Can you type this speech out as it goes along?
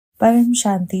Param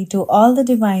Shanti to all the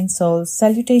divine souls.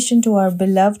 Salutation to our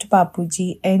beloved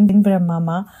Bapuji and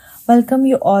Brahmama. Welcome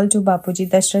you all to Bapuji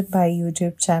Dashrath Bhai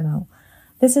YouTube channel.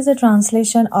 This is a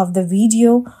translation of the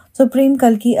video Supreme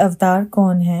Kalki Avatar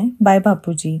Kaun Hai by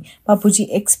Bapuji. Bapuji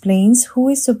explains who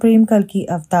is Supreme Kalki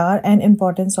Avatar and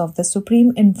importance of the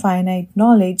Supreme Infinite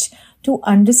Knowledge to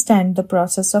understand the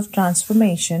process of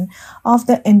transformation of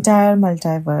the entire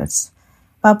multiverse.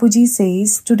 Bapuji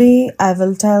says, today I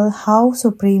will tell how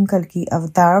Supreme Kalki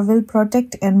Avatar will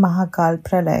protect in Mahakal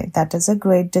Pralay, that is a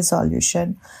great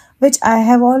dissolution, which I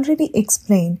have already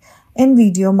explained in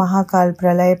video Mahakal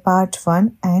Pralay Part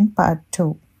 1 and Part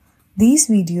 2. These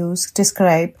videos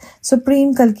describe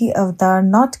Supreme Kalki Avatar,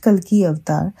 not Kalki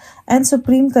Avatar, and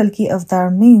Supreme Kalki Avatar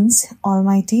means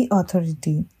Almighty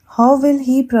Authority. How will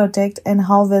he protect and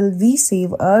how will we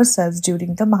save ourselves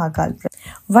during the Mahakal Pralay?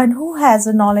 One who has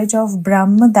a knowledge of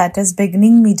Brahma, that is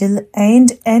beginning, middle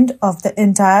and end of the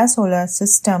entire solar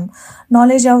system,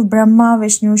 knowledge of Brahma,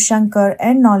 Vishnu, Shankar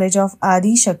and knowledge of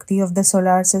Adi Shakti of the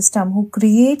solar system, who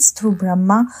creates through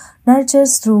Brahma,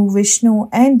 nurtures through Vishnu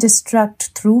and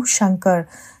destructs through Shankar.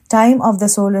 Time of the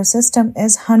solar system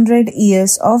is 100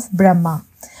 years of Brahma.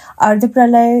 Ardha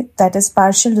Pralay, that is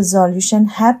partial dissolution,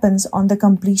 happens on the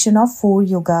completion of 4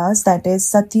 yugas, that is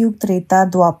Satyug, Treta,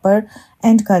 Dwapar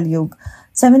and Kalyug.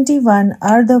 71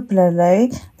 Ardha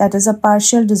Pralay, that is a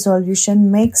partial dissolution,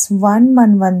 makes 1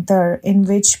 Manvantar, in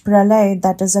which Pralay,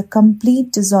 that is a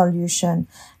complete dissolution,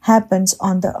 happens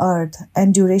on the earth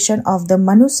and duration of the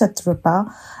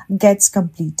Manusatripa gets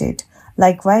completed.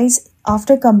 Likewise,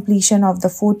 after completion of the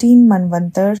 14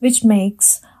 Manvantar, which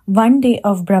makes 1 day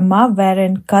of Brahma,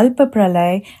 wherein Kalpa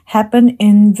Pralay happen,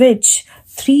 in which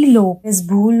 3 lok is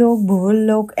Bhulok,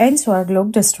 Bhuvullok and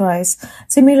Swarglok destroys.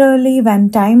 Similarly, when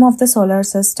time of the solar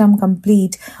system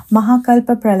complete,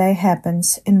 Mahakalpa Pralay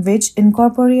happens, in which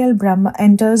incorporeal Brahma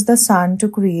enters the sun to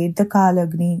create the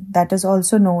Kalagni, that is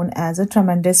also known as a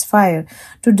tremendous fire,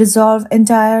 to dissolve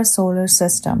entire solar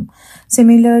system.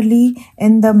 Similarly,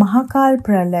 in the Mahakal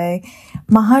Pralay,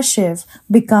 Mahashiv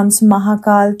becomes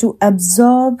Mahakal to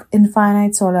absorb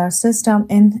infinite solar system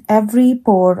in every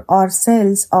pore or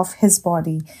cells of his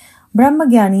body.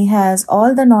 Brahmagyani has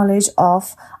all the knowledge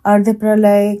of Ardha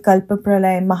Pralay, Kalpa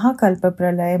Pralay, Mahakalpa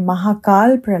Pralay,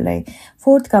 Mahakal Pralay,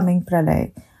 forthcoming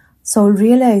Pralay. Soul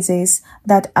realizes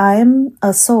that I am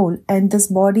a soul and this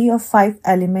body of 5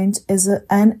 elements is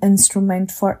an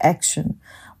instrument for action.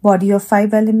 Body of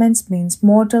 5 elements means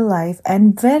mortal life,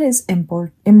 and where is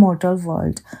immortal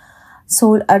world?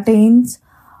 Soul attains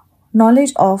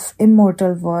knowledge of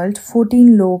immortal world,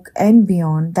 14 lok and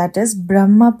beyond, that is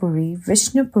Brahmapuri,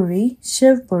 Vishnupuri,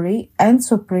 Shivpuri and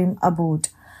Supreme Abode.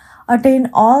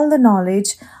 Attain all the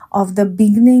knowledge of the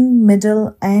beginning,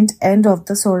 middle and end of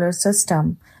the solar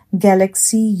system,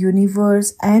 galaxy,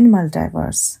 universe and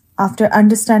multiverse. After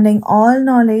understanding all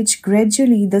knowledge,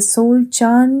 gradually the soul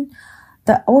churns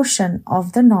the ocean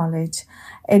of the knowledge.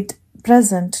 At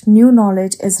present, new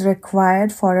knowledge is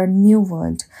required for a new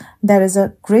world. There is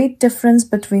a great difference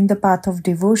between the path of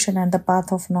devotion and the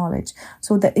path of knowledge.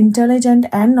 So the intelligent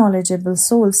and knowledgeable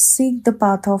souls seek the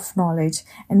path of knowledge.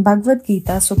 In Bhagavad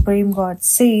Gita, Supreme God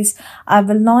says, I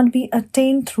will not be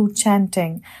attained through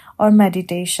chanting or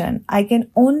meditation. I can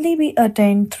only be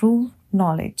attained through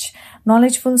knowledge.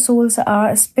 Knowledgeful souls are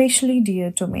especially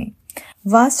dear to me.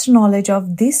 Vast knowledge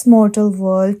of this mortal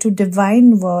world to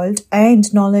divine world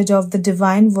and knowledge of the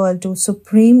divine world to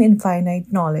supreme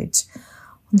infinite knowledge.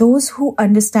 Those who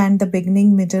understand the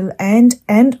beginning, middle and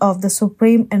end of the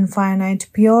supreme infinite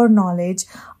pure knowledge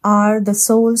are the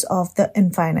souls of the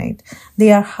infinite.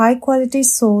 They are high quality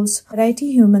souls.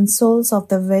 Variety human souls of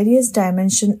the various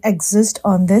dimensions exist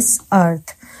on this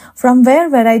earth. From where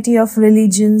variety of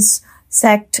religions,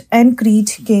 sect and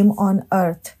creed came on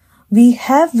earth. We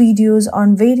have videos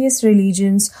on various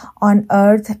religions on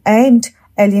earth and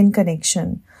alien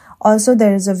connection. Also,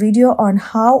 there is a video on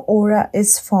how aura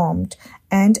is formed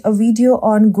and a video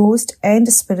on ghost and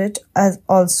spirit as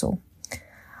also.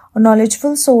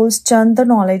 Knowledgeful souls churn the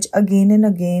knowledge again and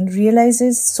again,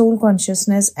 realizes soul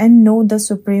consciousness and know the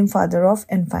Supreme Father of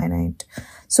Infinite.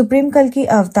 Supreme Kalki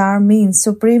Avatar means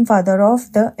Supreme Father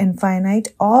of the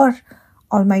Infinite or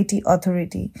Almighty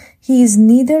Authority. He is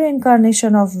neither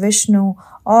incarnation of Vishnu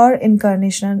or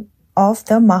incarnation of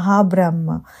the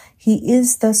Mahabrahma. He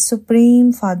is the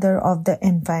Supreme Father of the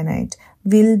Infinite,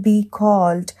 will be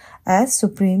called as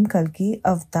Supreme Kalki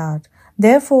Avatar.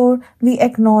 Therefore, we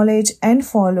acknowledge and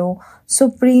follow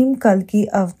Supreme Kalki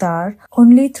Avatar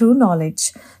only through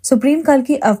knowledge. Supreme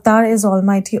Kalki Avatar is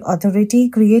Almighty Authority,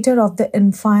 creator of the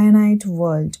infinite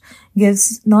world,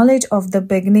 gives knowledge of the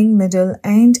beginning, middle,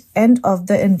 and end of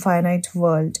the infinite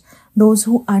world. Those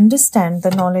who understand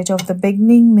the knowledge of the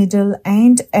beginning, middle,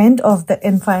 and end of the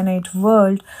infinite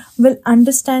world will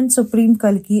understand Supreme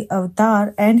Kalki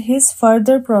Avatar and his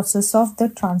further process of the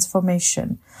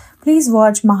transformation. Please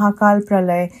watch Mahakal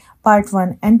Pralay Part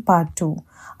 1 and Part 2.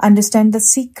 Understand the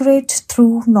secret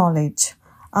through knowledge.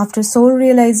 After soul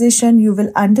realization, you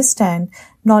will understand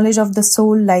knowledge of the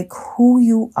soul, like who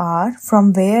you are,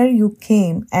 from where you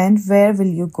came, and where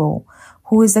will you go.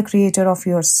 Who is the creator of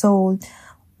your soul,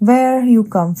 where you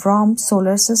come from,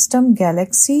 solar system,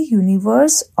 galaxy,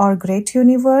 universe, or great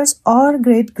universe, or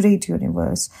great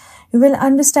universe. You will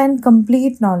understand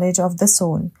complete knowledge of the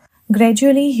soul.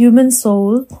 Gradually, human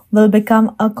soul will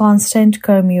become a constant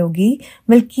karmyogi,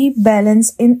 will keep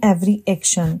balance in every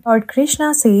action. Lord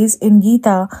Krishna says in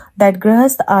Gita that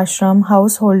Grihastha ashram,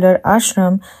 householder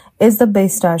ashram, is the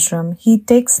best ashram. He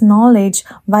takes knowledge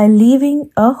while living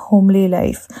a homely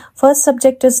life. First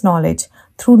subject is knowledge.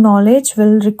 Through knowledge,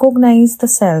 will recognize the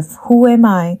self. Who am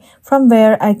I? From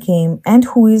where I came? And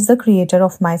who is the creator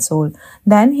of my soul?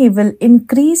 Then he will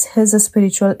increase his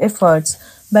spiritual efforts,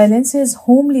 balance his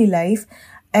homely life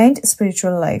and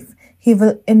spiritual life. He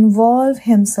will involve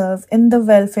himself in the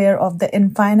welfare of the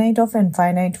infinite of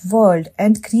infinite world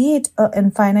and create a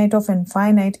infinite of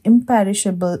infinite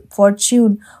imperishable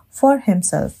fortune for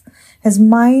himself. His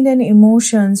mind and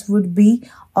emotions would be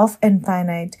of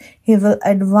infinite. He will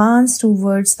advance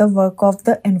towards the work of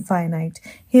the infinite.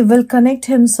 He will connect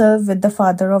himself with the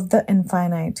Father of the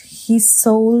infinite. His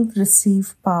soul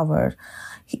receive power.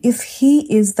 If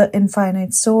he is the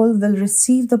infinite soul, will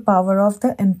receive the power of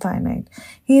the infinite.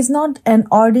 He is not an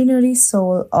ordinary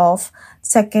soul of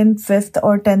second, fifth,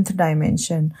 or 10th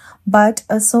dimension, but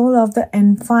a soul of the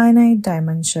infinite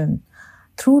dimension.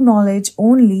 Through knowledge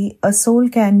only, a soul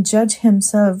can judge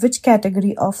himself which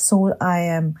category of soul I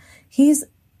am. He is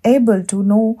able to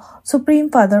know Supreme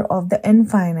Father of the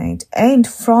infinite, and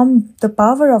from the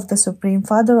power of the Supreme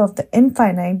Father of the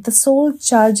infinite, the soul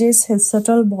charges his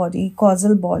subtle body,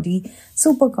 causal body,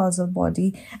 supercausal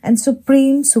body, and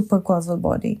supreme supercausal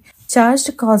body.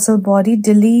 Charged causal body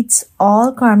deletes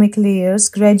all karmic layers.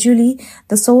 Gradually,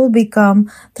 the soul becomes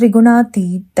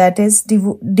Trigunatit, that is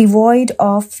devoid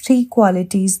of three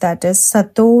qualities, that is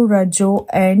Sato, Rajo,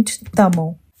 and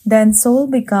Tamo. Then soul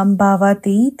become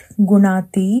Bhavatit,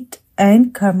 Gunatit,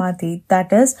 and Karmatit,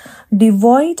 that is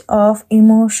devoid of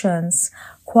emotions,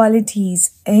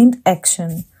 qualities, and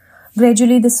action.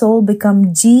 Gradually, the soul become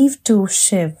Jeev to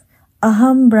Shiv,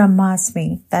 Aham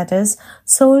Brahmasmi, that is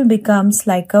soul becomes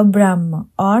like a Brahma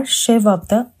or Shiv of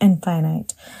the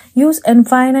infinite. Use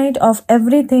infinite of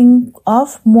everything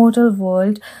of mortal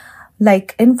world,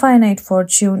 like infinite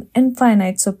fortune,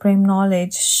 infinite supreme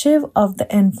knowledge, Shiv of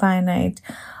the infinite,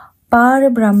 Par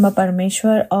Brahma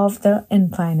Parmeshwar of the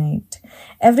infinite.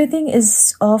 Everything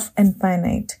is of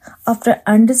infinite. After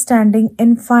understanding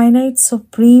infinite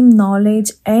supreme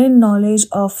knowledge and knowledge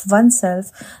of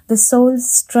oneself, the soul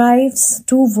strives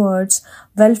towards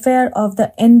welfare of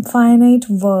the infinite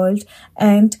world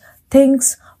and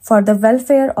thinks for the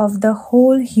welfare of the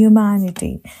whole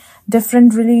humanity.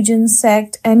 Different religions,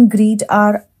 sect, and greed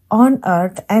are on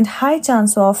earth, and high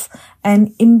chance of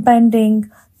an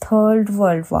impending Third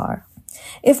World War.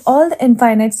 If all the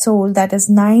infinite soul, that is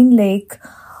 9 lakh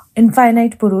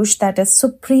infinite Purush, that is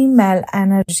supreme male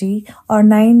energy, or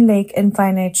 9 lakh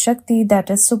infinite Shakti, that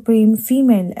is supreme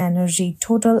female energy,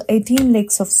 total 18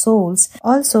 lakhs of souls,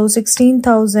 also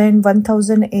 16,000,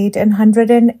 1,008 and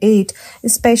 108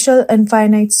 special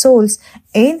infinite souls,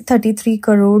 and 33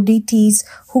 crore deities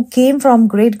who came from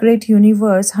great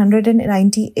universe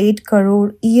 198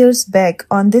 crore years back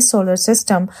on this solar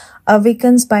system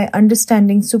awakens by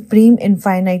understanding supreme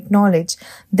infinite knowledge.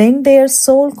 Then their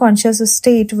soul conscious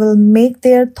state will make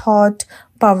their thought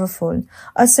powerful.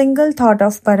 A single thought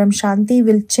of Param Shanti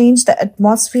will change the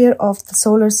atmosphere of the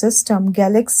solar system,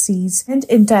 galaxies, and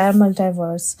entire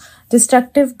multiverse.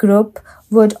 Destructive group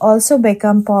would also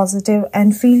become positive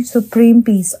and feel supreme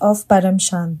peace of Param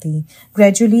Shanti.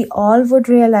 Gradually, all would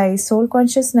realize soul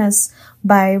consciousness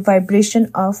by vibration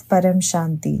of Param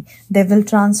Shanti. They will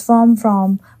transform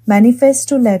from manifest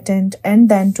to latent and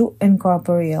then to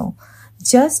incorporeal.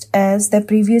 Just as they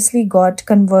previously got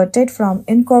converted from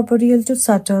incorporeal to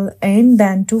subtle and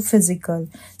then to physical.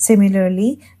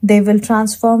 Similarly, they will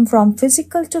transform from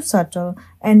physical to subtle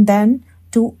and then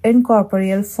to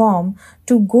incorporeal form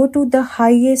to go to the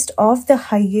highest of the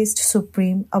highest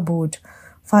supreme abode.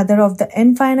 Father of the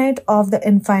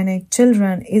infinite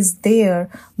children, is there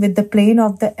with the plane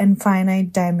of the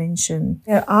infinite dimension.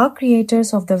 There are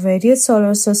creators of the various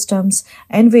solar systems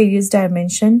and various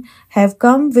dimensions have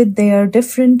come with their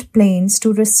different planes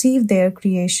to receive their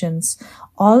creations.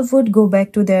 All would go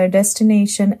back to their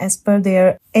destination as per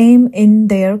their aim in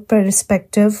their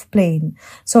respective plane.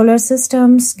 Solar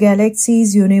systems,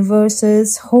 galaxies,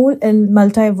 universes, whole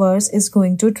multiverse is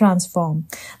going to transform.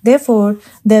 Therefore,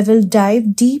 they will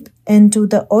dive deep into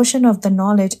the ocean of the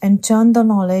knowledge and churn the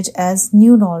knowledge as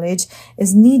new knowledge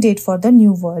is needed for the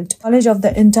new world. Knowledge of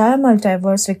the entire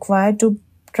multiverse required to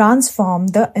transform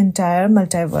the entire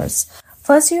multiverse.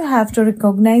 First, you have to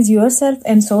recognize yourself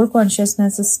in soul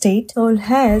consciousness state. Soul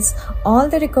has all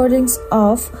the recordings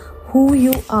of who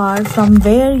you are, from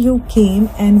where you came,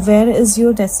 and where is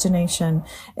your destination.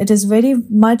 It is very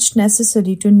much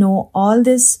necessary to know all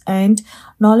this and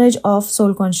knowledge of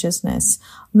soul consciousness.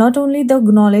 Not only the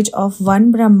knowledge of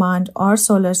one Brahmand or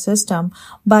solar system,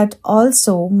 but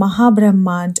also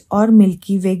Mahabrahmand or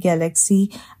Milky Way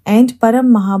galaxy, and Param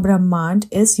Mahabrahmand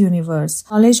is universe.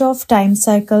 Knowledge of time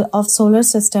cycle of solar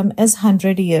system is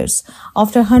 100 years.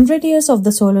 After 100 years of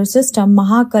the solar system,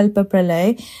 Mahakalpa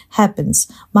Pralay happens.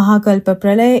 Mahakalpa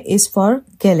Pralay is for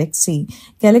galaxy.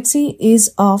 Galaxy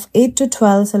is of 8 to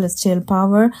 12 celestial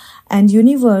power, and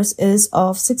universe is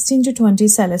of 16 to 20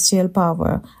 celestial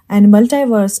power, and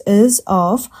multiverse is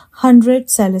of 100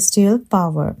 celestial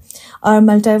power. Our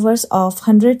multiverse of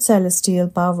 100 celestial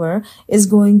power is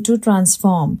going to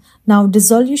transform. Now,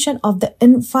 dissolution of the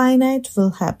infinite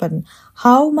will happen.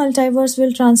 How multiverse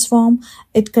will transform?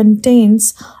 It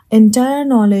contains entire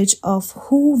knowledge of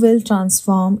who will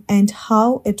transform and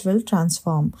how it will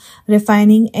transform.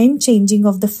 Refining and changing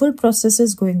of the full process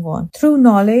is going on. Through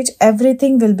knowledge,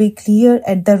 everything will be clear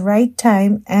at the right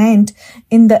time, and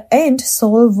in the end,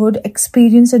 soul would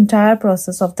experience entire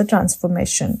process of the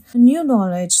transformation. New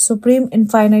knowledge, supreme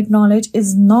infinite knowledge,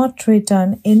 is not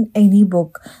written in any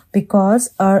book, because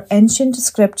our ancient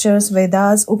scriptures,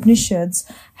 Vedas, Upanishads,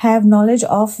 have knowledge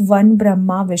of one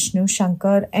Brahma, Vishnu,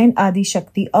 Shankar, and Adi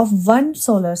Shakti of one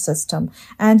solar system,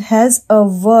 and has a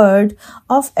word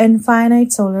of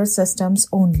infinite solar systems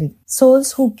only.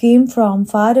 Souls who came from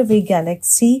faraway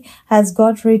galaxy has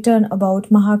got written about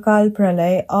Mahakal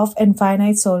Pralay of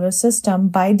infinite solar system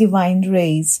by divine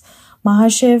rays.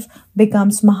 Mahashiv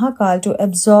becomes Mahakal to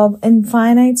absorb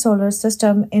infinite solar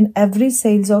system in every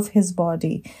cells of his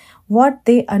body. What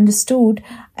they understood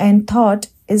and thought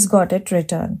is got it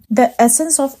written. The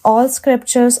essence of all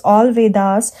scriptures, all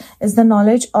Vedas, is the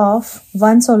knowledge of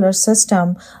one solar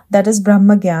system, that is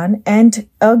Brahmagyan, and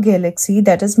a galaxy,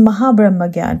 that is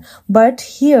Mahabrahmagyan. But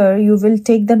here you will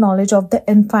take the knowledge of the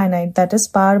infinite, that is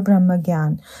Par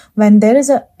Brahmagyan. When there is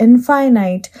an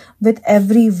infinite with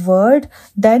every word,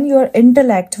 then your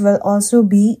intellect will also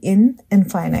be in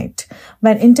infinite.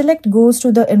 When intellect goes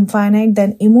to the infinite,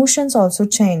 then emotions also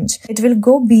change. It will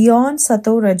go beyond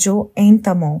Sato, Rajo, and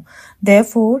Tamo.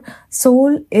 Therefore,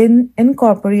 soul in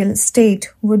incorporeal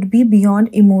state would be beyond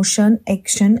emotion,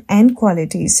 action, and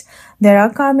qualities. There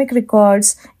are karmic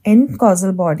records in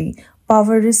causal body.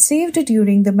 Power received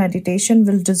during the meditation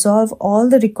will dissolve all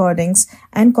the recordings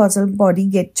and causal body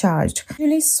get charged.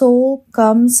 Usually, soul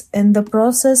comes in the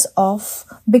process of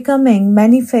becoming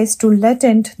manifest to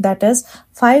latent, that is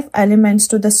 5 elements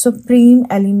to the supreme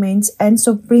elements, and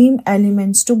supreme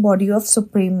elements to body of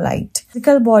supreme light.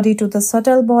 Physical body to the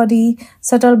subtle body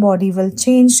will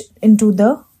change into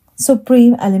the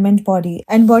supreme element body,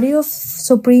 and body of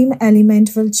supreme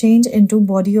element will change into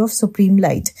body of supreme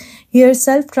light. Here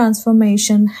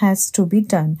self-transformation has to be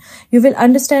done. You will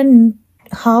understand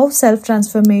how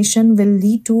self-transformation will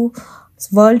lead to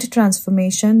world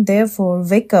transformation. Therefore,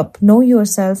 wake up, know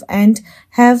yourself, and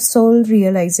have soul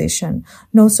realization.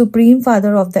 Know Supreme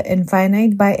Father of the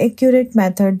Infinite by accurate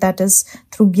method, that is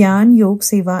through Gyan, Yog,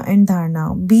 Seva, and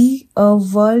Dharana. Be a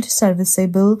world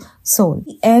serviceable soul.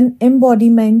 An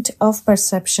embodiment of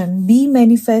perception. Be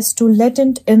manifest to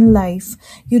latent in life.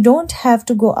 You don't have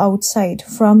to go outside.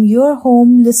 From your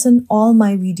home, listen all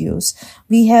my videos.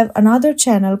 We have another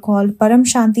channel called Param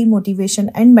Shanti Motivation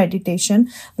and Meditation,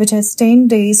 which has 10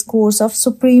 days course of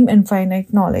Supreme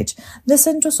Infinite Knowledge.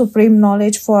 Listen to Supreme Knowledge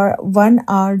for 1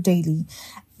 hour daily.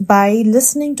 By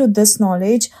listening to this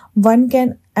knowledge, one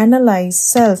can analyze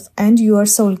self and your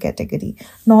soul category.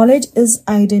 Knowledge is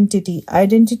identity.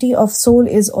 Identity of soul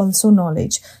is also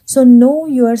knowledge. So know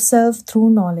yourself through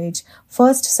knowledge.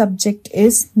 First subject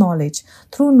is knowledge.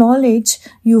 Through knowledge,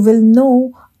 you will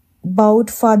know about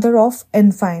Father of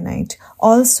Infinite.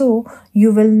 Also,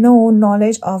 you will know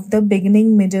knowledge of the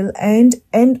beginning, middle, and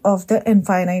end of the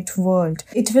infinite world.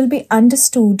 It will be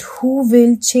understood who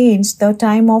will change the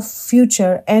time of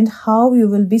future and how you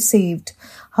will be saved.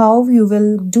 How you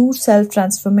will do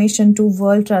self-transformation to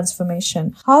world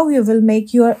transformation. How you will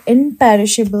make your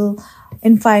imperishable,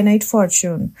 infinite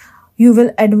fortune. You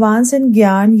will advance in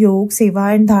Gyan, Yoga,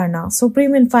 Seva and Dharana.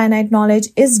 Supreme infinite knowledge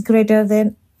is greater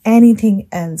than anything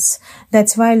else.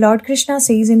 That's why Lord Krishna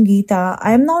says in Gita,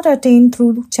 I am not attained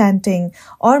through chanting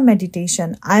or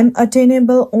meditation. I am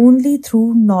attainable only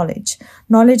through knowledge.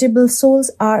 Knowledgeable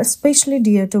souls are especially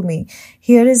dear to me.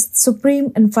 Here is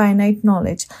supreme infinite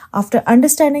knowledge. After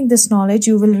understanding this knowledge,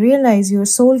 you will realize your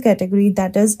soul category,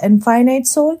 that is infinite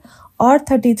soul or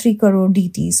 33 crore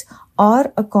deities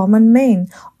or a common man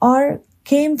or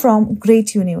came from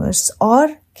great universe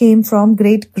or came from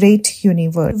great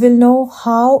universe. You will know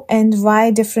how and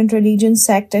why different religion,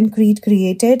 sect and creed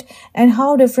created and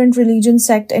how different religion,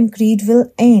 sect and creed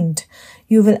will end.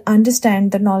 You will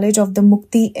understand the knowledge of the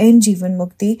Mukti and Jivan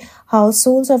Mukti, how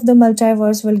souls of the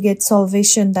multiverse will get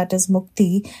salvation, that is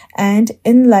Mukti, and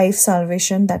in life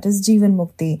salvation, that is Jivan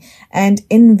Mukti, and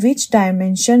in which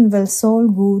dimension will soul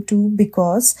go to,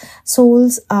 because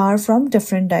souls are from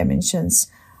different dimensions.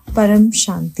 Param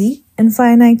Shanti,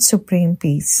 infinite supreme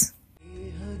peace.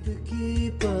 BEHAD की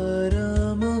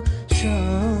परम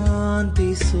शांति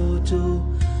सोचो,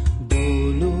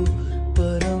 बोलो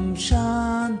परम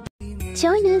शांति।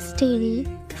 Join us daily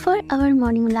for our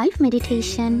morning live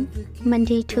meditation,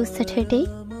 Monday to Saturday,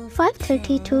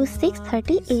 5:30 to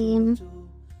 6:30 a.m.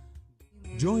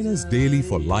 Join us daily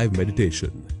for live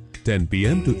meditation, 10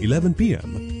 p.m. to 11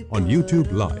 p.m. on YouTube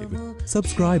Live.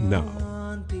 Subscribe now.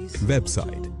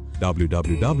 Website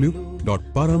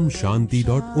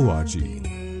www.paramshanti.org.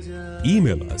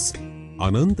 Email us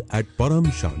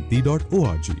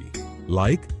anand@paramshanti.org.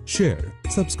 Like, share,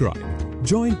 subscribe.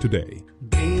 Join today.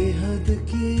 BEHAD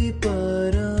की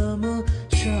परम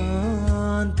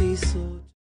शांति सोचो।